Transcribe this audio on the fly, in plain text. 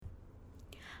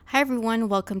Hi everyone,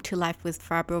 welcome to Life with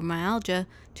Fibromyalgia.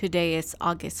 Today is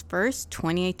August 1st,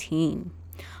 2018.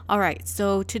 All right,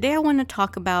 so today I want to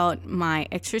talk about my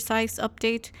exercise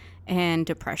update and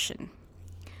depression.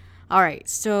 All right,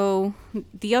 so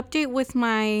the update with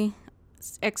my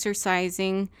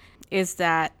exercising is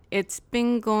that it's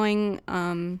been going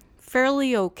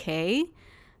fairly okay.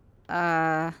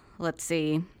 Let's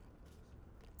see.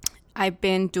 I've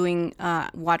been doing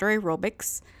water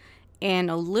aerobics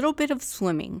and a little bit of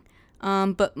swimming,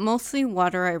 but mostly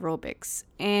water aerobics.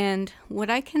 And what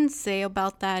I can say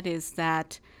about that is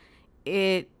that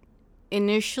it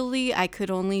initially I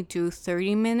could only do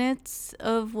 30 minutes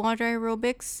of water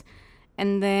aerobics,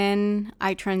 and then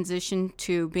I transitioned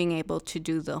to being able to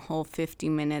do the whole 50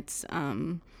 minutes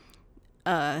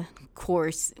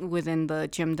course within the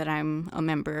gym that I'm a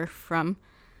member from.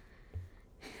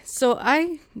 So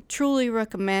I truly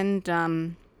recommend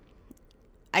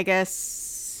I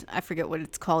guess I forget what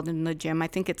it's called in the gym. I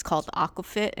think it's called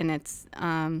Aquafit, and it's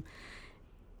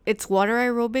water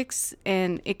aerobics,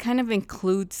 and it kind of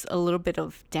includes a little bit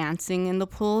of dancing in the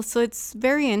pool. So it's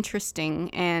very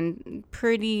interesting and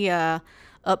pretty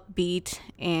upbeat,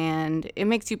 and it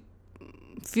makes you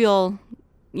feel,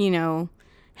 you know,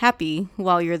 happy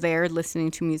while you're there listening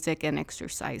to music and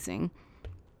exercising.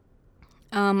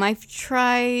 I've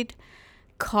tried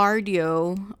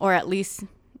cardio, or at least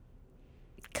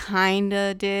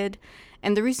kinda did.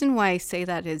 And the reason why I say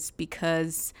that is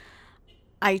because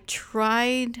I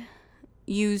tried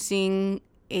using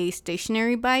a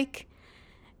stationary bike,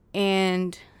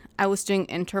 and I was doing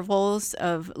intervals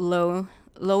of low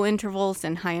intervals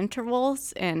and high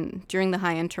intervals, and during the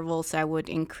high intervals I would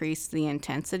increase the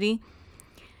intensity,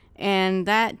 and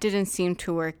that didn't seem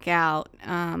to work out.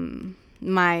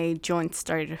 My joints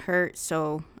started to hurt,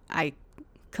 so I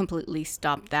completely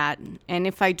stopped that. And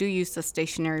if I do use the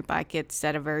stationary bike, it's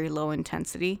at a very low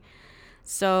intensity.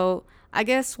 So I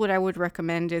guess what I would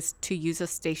recommend is to use a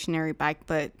stationary bike,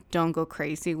 but don't go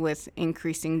crazy with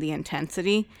increasing the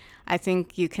intensity. I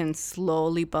think you can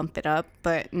slowly bump it up,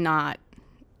 but not,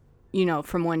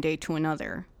 from one day to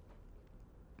another.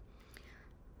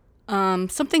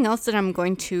 Something else that I'm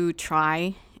going to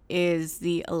try is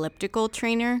the elliptical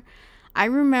trainer. I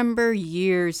remember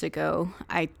years ago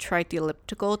I tried the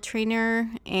elliptical trainer,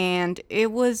 and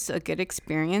it was a good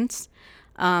experience.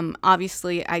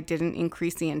 Obviously, I didn't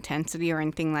increase the intensity or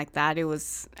anything like that. It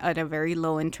was at a very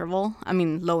low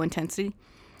intensity,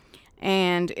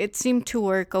 and it seemed to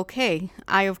work okay.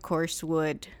 I, of course,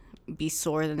 would be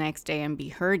sore the next day and be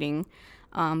hurting.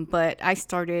 But I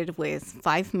started with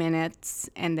 5 minutes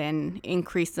and then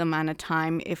increased the amount of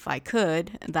time if I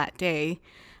could that day.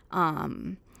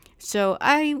 So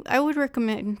I would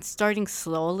recommend starting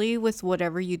slowly with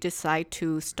whatever you decide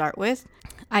to start with.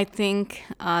 I think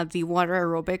the water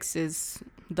aerobics is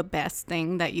the best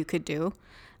thing that you could do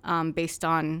based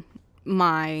on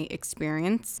my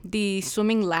experience. The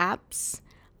swimming laps,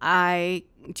 I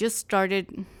just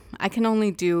started, I can only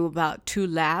do about 2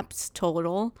 laps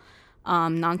total,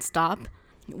 nonstop,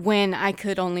 when I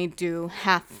could only do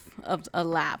half of a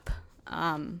lap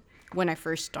when I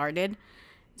first started.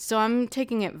 So I'm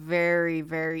taking it very,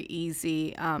 very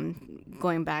easy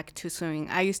going back to swimming.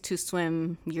 I used to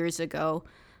swim years ago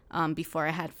before I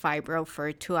had fibro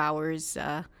for 2 hours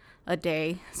a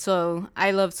day. So I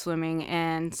love swimming,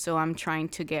 and so I'm trying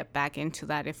to get back into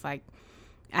that if I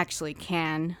actually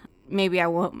can. Maybe I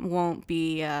won't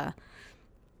be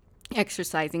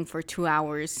exercising for 2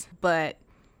 hours, but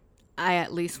I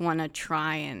at least want to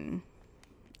try and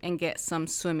get some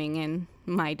swimming in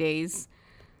my days.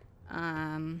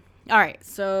 All right,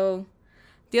 so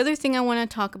the other thing I want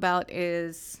to talk about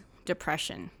is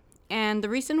depression. And the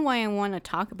reason why I want to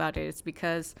talk about it is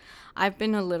because I've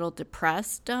been a little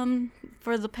depressed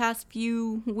for the past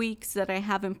few weeks that I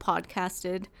haven't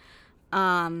podcasted.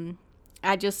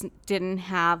 I just didn't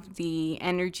have the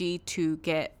energy to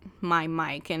get my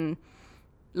mic and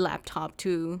laptop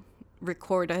to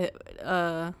record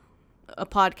a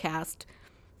podcast.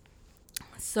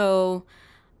 So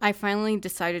I finally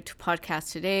decided to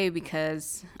podcast today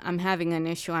because I'm having an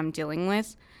issue I'm dealing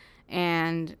with.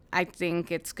 And I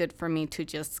think it's good for me to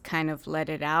just kind of let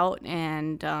it out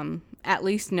and at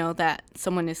least know that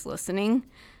someone is listening.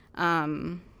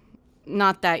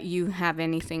 Not that you have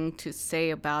anything to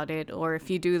say about it, or if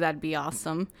you do, that'd be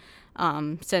awesome.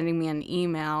 Sending me an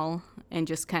email and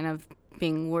just kind of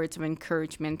being words of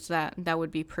encouragement, that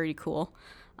would be pretty cool.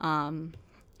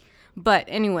 But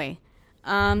anyway,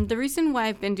 the reason why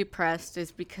I've been depressed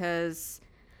is because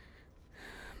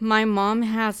my mom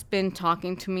has been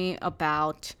talking to me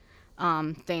about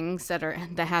things that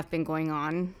have been going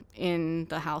on in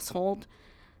the household.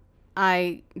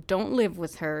 I don't live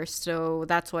with her, so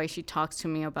that's why she talks to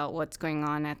me about what's going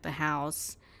on at the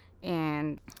house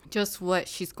and just what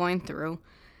she's going through.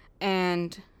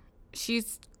 And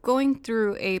she's going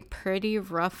through a pretty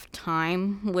rough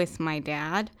time with my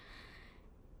dad.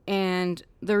 And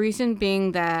the reason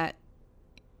being that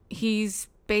he's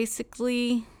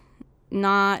basically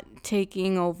not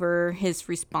taking over his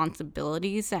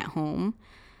responsibilities at home.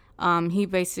 He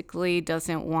basically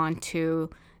doesn't want to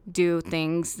do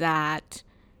things that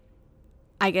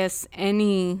I guess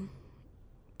any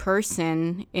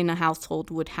person in a household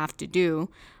would have to do.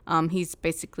 He's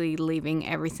basically leaving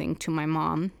everything to my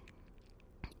mom.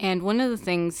 And one of the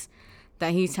things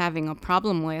that he's having a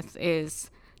problem with is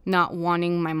not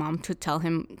wanting my mom to tell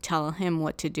him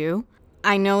what to do.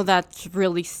 I know that's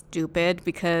really stupid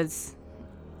because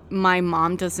my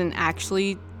mom doesn't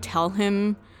actually tell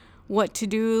him what to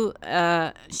do.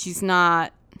 She's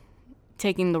not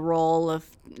taking the role of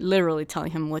literally telling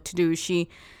him what to do. She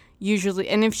usually,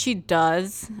 and if she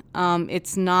does,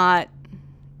 it's not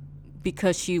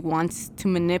because she wants to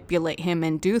manipulate him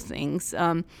and do things.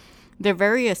 They're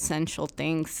very essential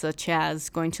things, such as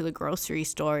going to the grocery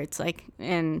store. It's like,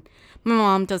 and my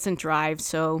mom doesn't drive,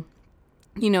 so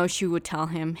she would tell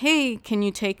him, hey, can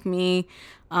you take me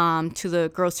to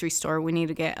the grocery store? We need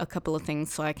to get a couple of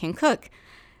things so I can cook.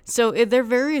 So they're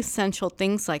very essential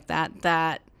things like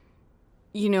that,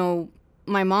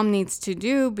 my mom needs to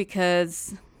do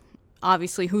because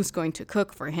obviously who's going to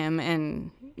cook for him?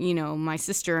 And, my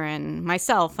sister and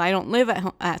myself. I don't live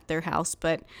at their house,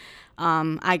 but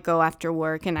I go after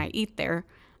work and I eat there.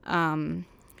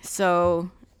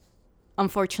 So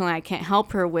unfortunately, I can't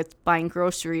help her with buying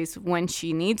groceries when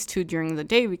she needs to during the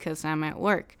day because I'm at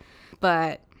work.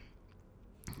 But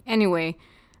anyway,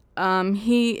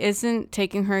 he isn't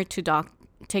taking her to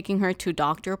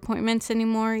doctor appointments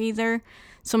anymore either.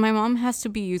 So my mom has to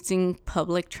be using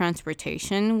public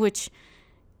transportation, which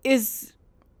is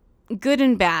good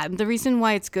and bad. The reason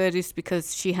why it's good is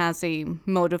because she has a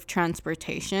mode of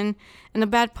transportation. And the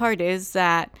bad part is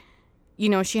that,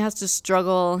 she has to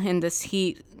struggle in this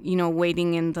heat,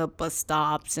 waiting in the bus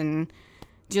stops and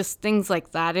just things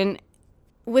like that. And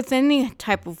with any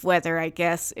type of weather, I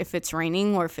guess, if it's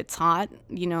raining or if it's hot,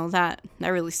 that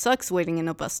really sucks waiting in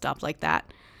a bus stop like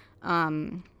that.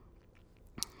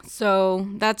 So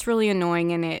that's really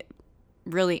annoying, and it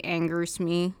really angers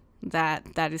me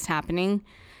that is happening.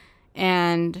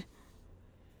 And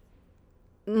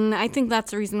I think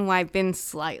that's the reason why I've been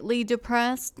slightly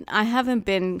depressed. I haven't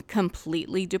been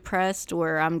completely depressed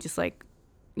where I'm just like,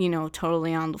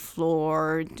 totally on the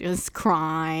floor, just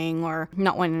crying or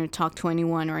not wanting to talk to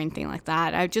anyone or anything like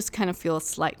that. I just kind of feel a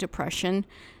slight depression,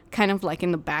 kind of like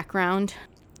in the background.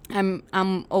 I'm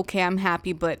okay, I'm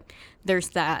happy, but there's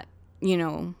that,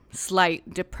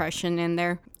 slight depression in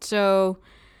there. So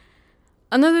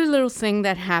another little thing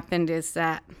that happened is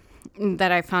that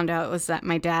I found out was that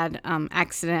my dad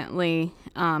accidentally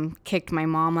kicked my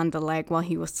mom on the leg while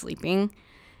he was sleeping.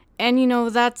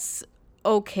 And, that's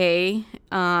okay.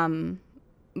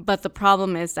 But the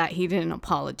problem is that he didn't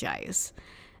apologize.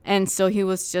 And so he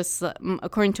was just,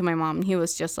 according to my mom, he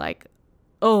was just like,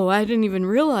 oh, I didn't even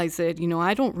realize it.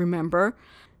 I don't remember.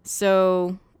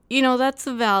 So, that's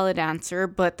a valid answer.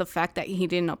 But the fact that he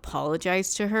didn't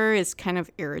apologize to her is kind of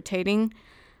irritating.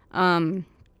 Any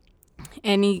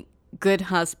good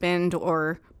husband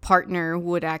or partner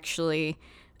would actually,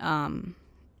 have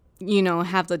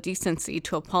the decency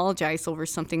to apologize over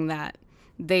something that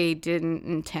they didn't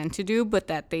intend to do, but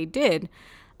that they did.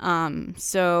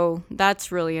 So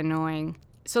that's really annoying.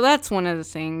 So that's one of the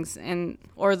things,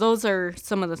 or those are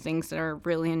some of the things that are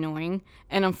really annoying.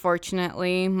 And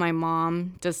unfortunately, my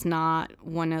mom does not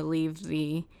want to leave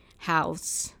the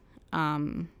house,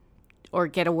 or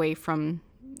get away from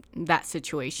that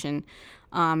situation.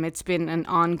 It's been an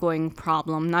ongoing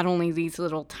problem, not only these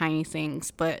little tiny things,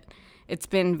 but it's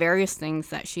been various things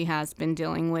that she has been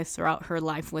dealing with throughout her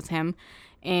life with him,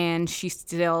 and she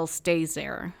still stays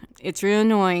there. It's really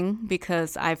annoying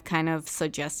because I've kind of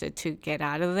suggested to get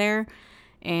out of there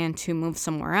and to move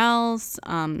somewhere else,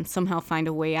 somehow find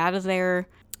a way out of there.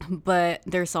 But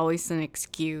there's always an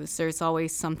excuse. There's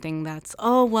always something that's,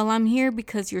 oh, well, I'm here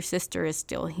because your sister is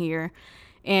still here.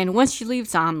 And once she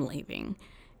leaves, I'm leaving.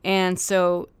 And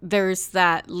so there's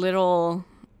that little,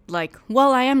 like,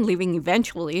 well, I am leaving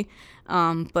eventually,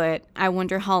 but I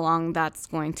wonder how long that's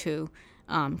going to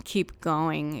keep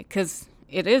going, because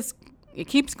it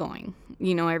keeps going,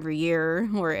 every year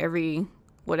or every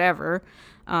whatever.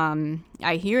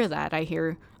 I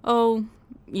hear, oh,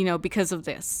 because of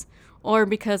this or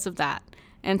because of that.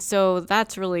 And so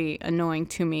that's really annoying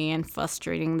to me and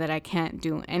frustrating that I can't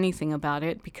do anything about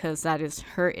it because that is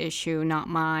her issue, not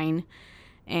mine.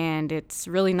 And it's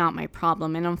really not my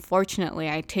problem. And unfortunately,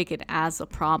 I take it as a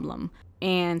problem.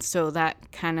 And so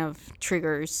that kind of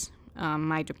triggers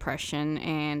my depression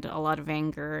and a lot of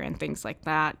anger and things like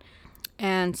that.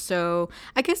 And so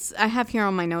I guess I have here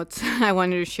on my notes, I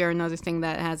wanted to share another thing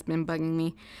that has been bugging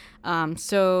me.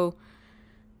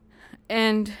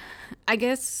 And I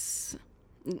guess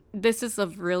this is a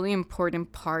really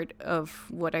important part of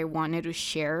what I wanted to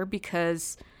share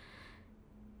because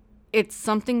it's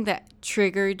something that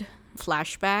triggered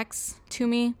flashbacks to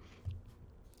me.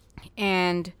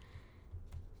 And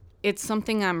it's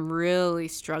something I'm really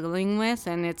struggling with,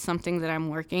 and it's something that I'm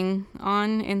working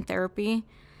on in therapy.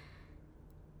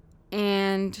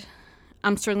 And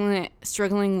I'm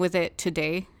struggling with it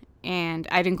today. And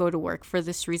I didn't go to work for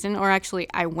this reason, or actually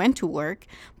I went to work,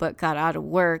 but got out of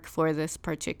work for this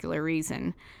particular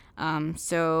reason.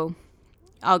 So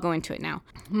I'll go into it now.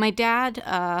 My dad,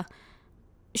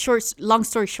 long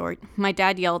story short, my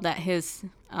dad yelled at his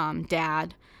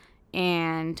dad,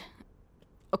 and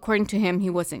according to him, he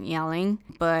wasn't yelling,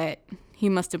 but he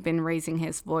must have been raising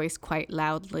his voice quite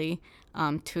loudly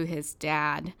to his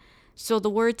dad. So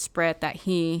the word spread that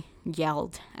he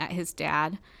yelled at his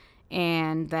dad,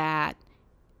 and that,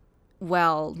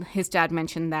 well, his dad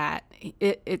mentioned that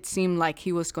it seemed like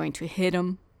he was going to hit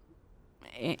him.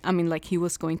 I mean, like he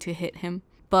was going to hit him.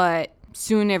 But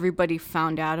soon everybody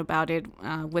found out about it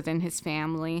within his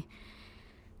family.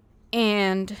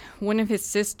 And one of his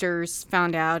sisters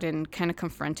found out and kind of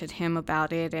confronted him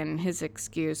about it. And his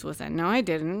excuse was that, no, I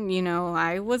didn't.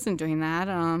 I wasn't doing that.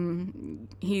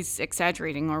 He's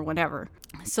exaggerating or whatever.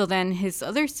 So then his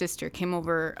other sister came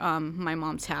over my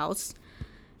mom's house.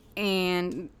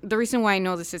 And the reason why I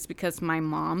know this is because my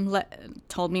mom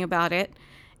told me about it.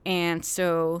 And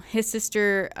so his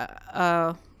sister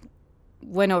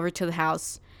went over to the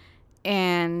house,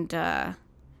 and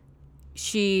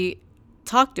she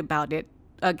talked about it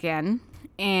again.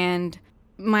 And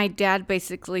my dad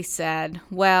basically said,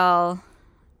 well,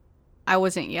 I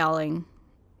wasn't yelling,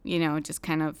 just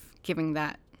kind of giving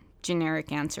that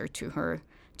generic answer to her,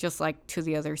 just like to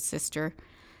the other sister.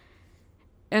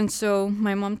 And so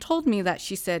my mom told me that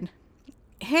she said,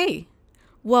 hey,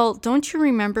 well, don't you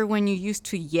remember when you used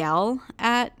to yell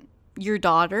at your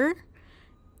daughter?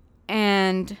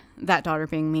 And that daughter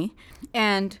being me.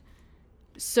 And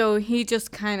so she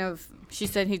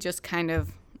said he just kind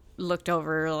of looked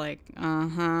over like,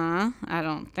 I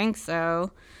don't think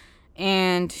so.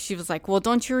 And she was like, well,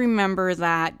 don't you remember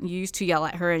that you used to yell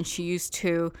at her and she used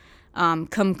to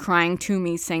come crying to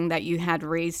me saying that you had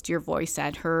raised your voice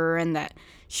at her and that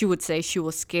she would say she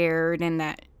was scared and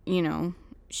that,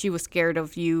 she was scared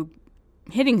of you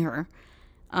hitting her.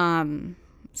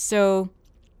 So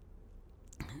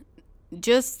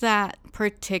just that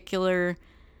particular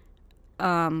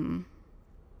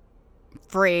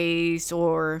phrase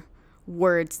or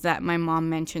words that my mom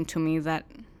mentioned to me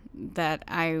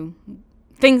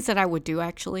things that I would do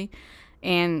actually,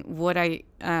 and what I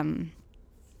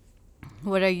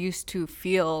used to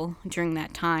feel during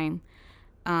that time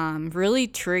really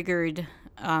triggered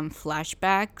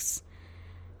flashbacks.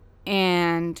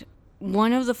 And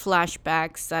one of the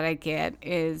flashbacks that I get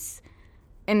is,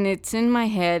 and it's in my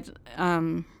head,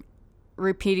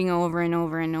 repeating over and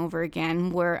over and over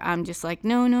again, where I'm just like,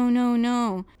 no, no, no,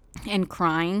 no, and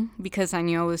crying because I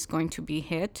knew I was going to be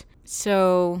hit.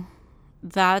 So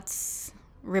that's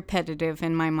repetitive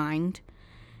in my mind.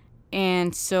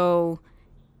 And so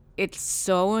it's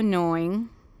so annoying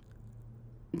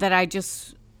that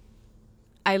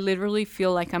I literally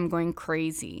feel like I'm going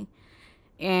crazy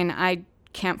and I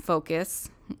can't focus.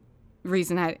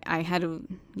 Reason I had to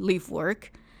leave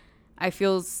work. I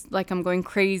feel like I'm going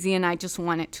crazy and I just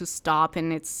want it to stop,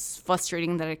 and it's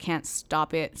frustrating that I can't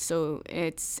stop it. So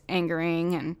it's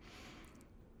angering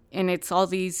and it's all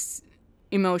these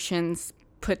emotions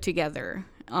put together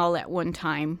all at one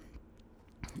time.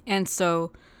 And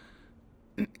so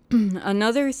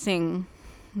another thing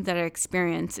that I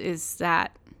experience is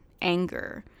that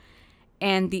anger.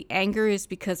 And the anger is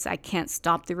because I can't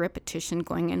stop the repetition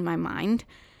going in my mind.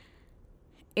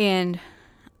 And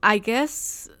I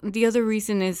guess the other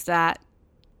reason is that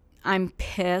I'm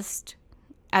pissed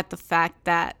at the fact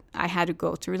that I had to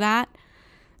go through that.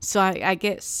 So I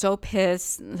get so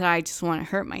pissed that I just want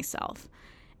to hurt myself.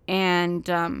 And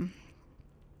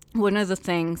one of the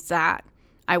things that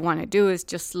I want to do is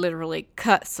just literally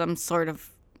cut some sort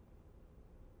of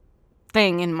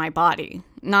thing in my body.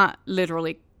 Not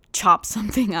literally chop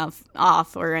something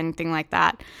off or anything like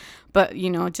that. But,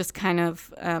 just kind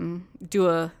of do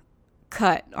a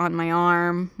cut on my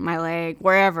arm, my leg,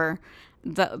 wherever.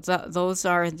 Those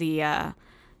are the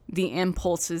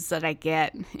impulses that I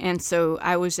get. And so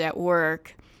I was at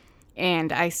work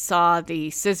and I saw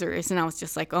the scissors and I was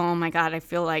just like, oh my God, I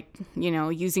feel like,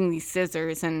 using these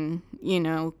scissors and,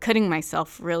 cutting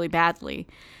myself really badly.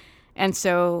 And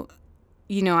so,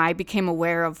 I became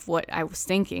aware of what I was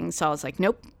thinking. So I was like,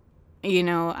 nope,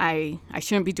 I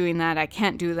shouldn't be doing that. I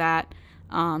can't do that.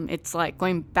 It's like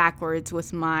going backwards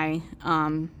with my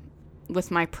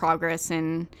progress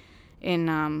in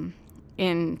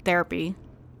therapy.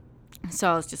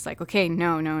 So I was just like, okay,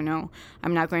 no,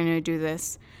 I'm not going to do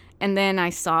this. And then I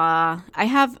have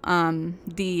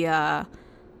I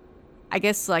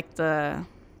guess like they're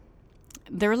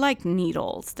like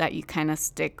needles that you kind of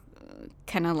stick,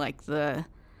 kind of like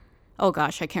oh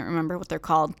gosh, I can't remember what they're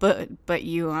called, but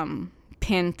you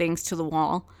pin things to the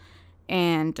wall,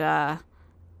 and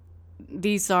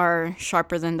these are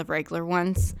sharper than the regular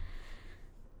ones.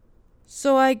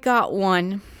 So I got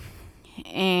one,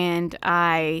 and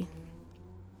I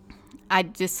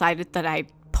decided that I'd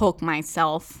poke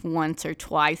myself once or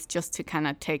twice just to kind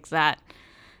of take that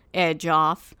edge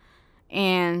off.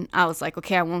 And I was like,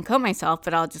 okay, I won't cut myself,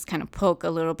 but I'll just kind of poke a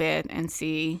little bit and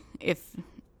see if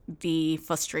the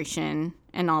frustration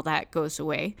and all that goes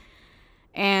away.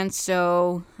 And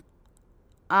so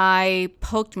I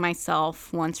poked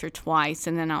myself once or twice,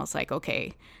 and then I was like,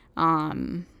 okay,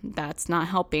 that's not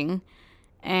helping.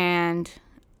 And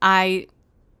I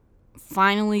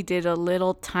finally did a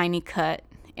little tiny cut,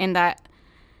 and that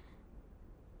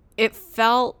it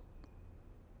felt,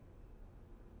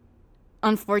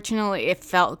 unfortunately, it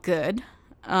felt good.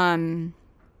 And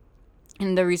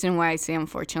the reason why I say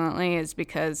unfortunately is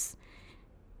because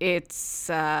it's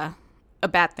a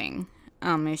bad thing.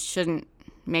 It shouldn't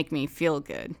make me feel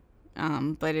good,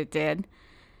 but it did.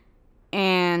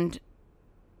 And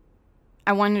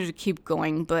I wanted to keep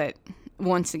going, but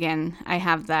once again, I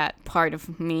have that part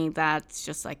of me that's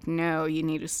just like, no, you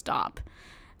need to stop.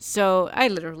 So I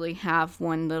literally have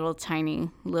one little tiny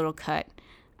little cut.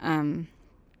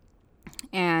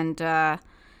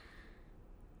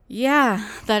 Yeah,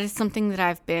 that is something that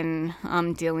I've been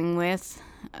dealing with.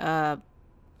 I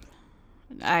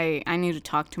need to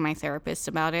talk to my therapist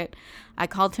about it. I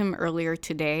called him earlier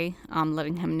today,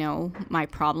 letting him know my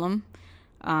problem,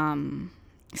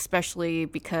 especially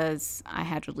because I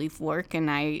had to leave work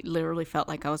and I literally felt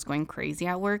like I was going crazy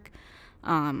at work.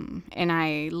 And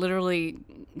I literally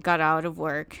got out of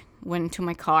work, went into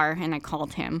my car, and I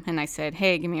called him and I said,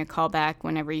 hey, give me a call back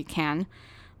whenever you can.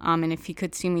 And if he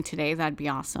could see me today, that'd be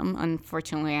awesome.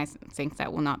 Unfortunately, I think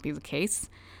that will not be the case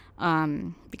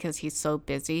because he's so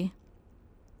busy.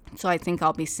 So I think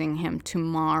I'll be seeing him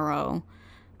tomorrow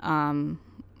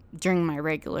during my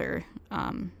regular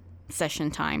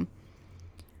session time.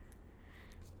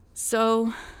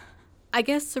 So I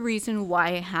guess the reason why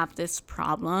I have this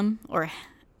problem, or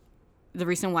the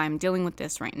reason why I'm dealing with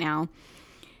this right now,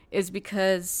 is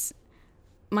because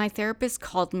my therapist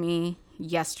called me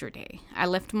yesterday. I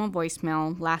left him a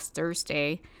voicemail last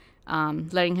Thursday,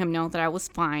 letting him know that I was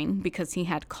fine because he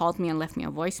had called me and left me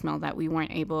a voicemail that we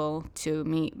weren't able to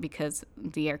meet because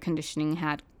the air conditioning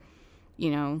had,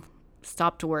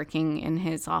 stopped working in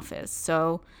his office.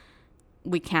 So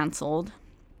we canceled.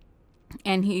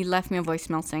 And he left me a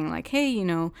voicemail saying like, hey,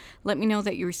 let me know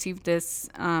that you received this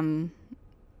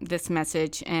this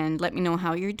message and let me know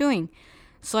how you're doing.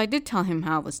 So I did tell him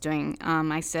how I was doing.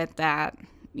 I said that,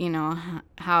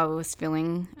 how I was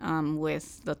feeling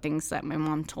with the things that my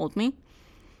mom told me.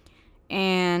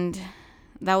 And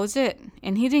that was it.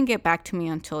 And he didn't get back to me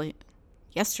until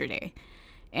yesterday.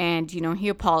 And, he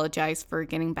apologized for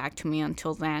getting back to me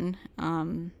until then.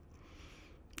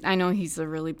 I know he's a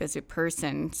really busy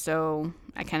person, so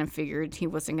I kind of figured he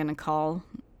wasn't going to call,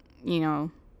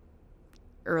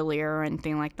 earlier or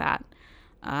anything like that.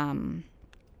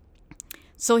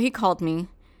 So he called me,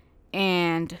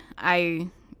 and I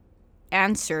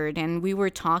answered, and we were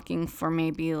talking for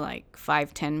maybe like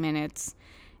 5-10 minutes,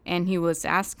 and he was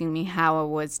asking me how I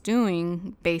was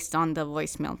doing based on the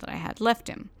voicemail that I had left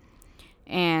him.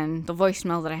 And the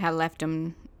voicemail that I had left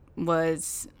him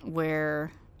was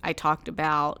where I talked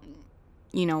about,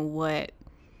 what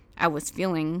I was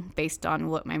feeling based on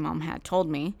what my mom had told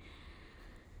me.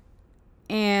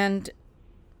 And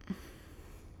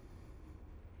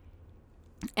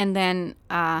then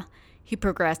he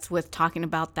progressed with talking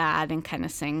about that and kind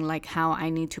of saying like how I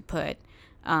need to put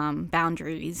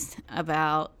boundaries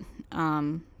about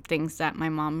things that my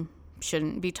mom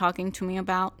shouldn't be talking to me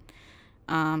about,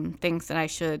 things that I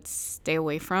should stay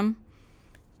away from.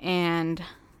 And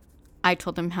I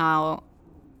told him how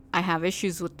I have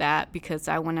issues with that because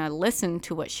I want to listen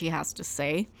to what she has to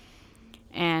say,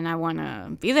 and I want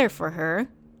to be there for her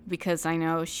because I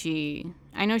know she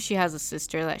has a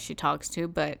sister that she talks to,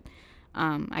 but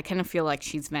I kind of feel like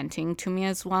she's venting to me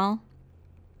as well.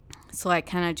 So I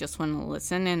kind of just want to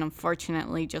listen, and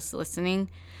unfortunately, just listening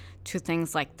to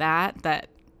things like that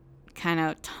kind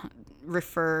of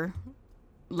refer,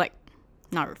 like,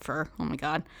 not refer, oh my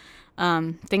God,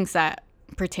 things that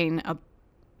pertain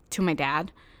to my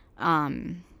dad,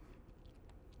 kind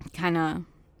of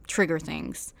trigger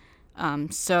things.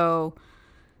 So,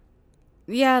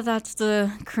 yeah, that's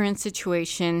the current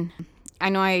situation. I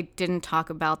know I didn't talk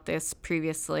about this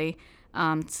previously,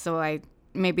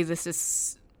 maybe this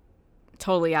is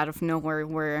totally out of nowhere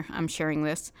where I'm sharing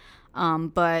this.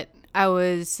 But I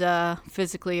was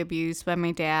physically abused by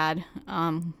my dad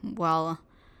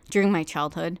during my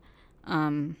childhood.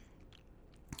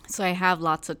 So I have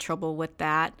lots of trouble with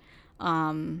that.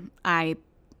 I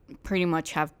pretty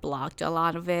much have blocked a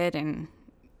lot of it and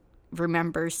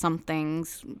remember some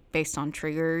things based on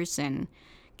triggers and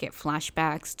get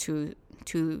flashbacks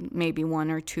to maybe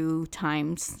one or two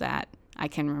times that I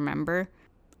can remember.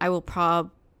 I will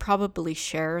probably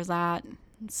share that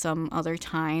some other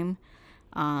time,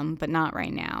 but not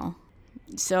right now.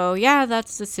 So yeah,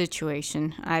 that's the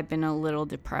situation. I've been a little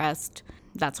depressed.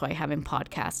 That's why I haven't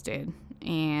podcasted.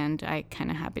 And I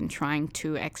kind of have been trying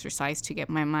to exercise to get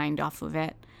my mind off of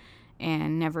it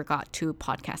and never got to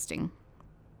podcasting.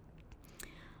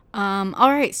 All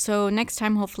right, so next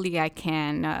time, hopefully, I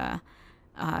can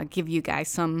give you guys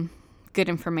some good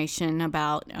information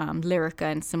about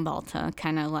Lyrica and Cymbalta,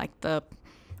 kind of like the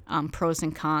pros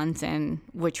and cons and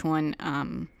which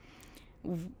one,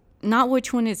 not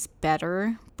which one is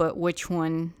better, but which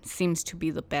one seems to be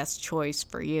the best choice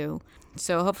for you.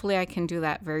 So hopefully I can do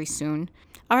that very soon.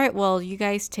 All right, well, you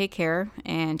guys take care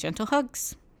and gentle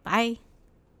hugs. Bye.